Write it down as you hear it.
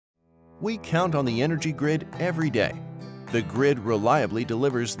We count on the energy grid every day. The grid reliably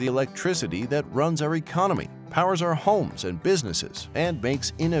delivers the electricity that runs our economy, powers our homes and businesses, and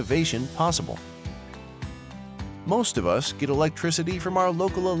makes innovation possible. Most of us get electricity from our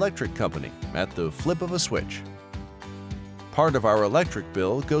local electric company at the flip of a switch. Part of our electric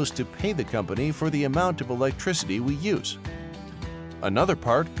bill goes to pay the company for the amount of electricity we use. Another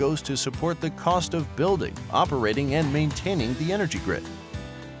part goes to support the cost of building, operating, and maintaining the energy grid.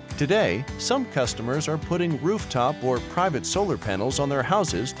 Today, some customers are putting rooftop or private solar panels on their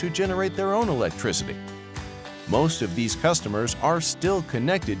houses to generate their own electricity. Most of these customers are still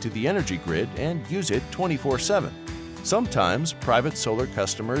connected to the energy grid and use it 24/7. Sometimes private solar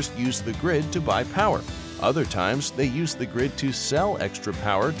customers use the grid to buy power. Other times, they use the grid to sell extra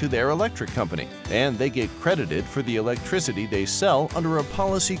power to their electric company, and they get credited for the electricity they sell under a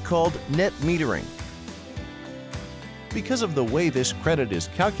policy called net metering. Because of the way this credit is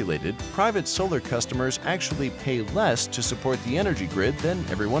calculated, private solar customers actually pay less to support the energy grid than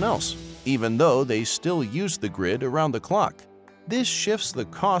everyone else, even though they still use the grid around the clock. This shifts the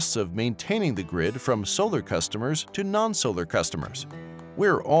costs of maintaining the grid from solar customers to non-solar customers.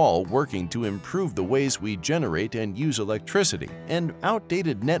 We're all working to improve the ways we generate and use electricity, and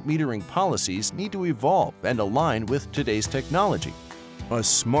outdated net metering policies need to evolve and align with today's technology. A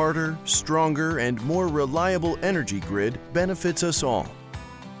smarter, stronger, and more reliable energy grid benefits us all.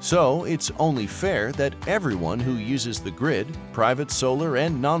 So it's only fair that everyone who uses the grid, private solar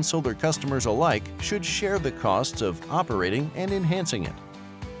and non-solar customers alike, should share the costs of operating and enhancing it.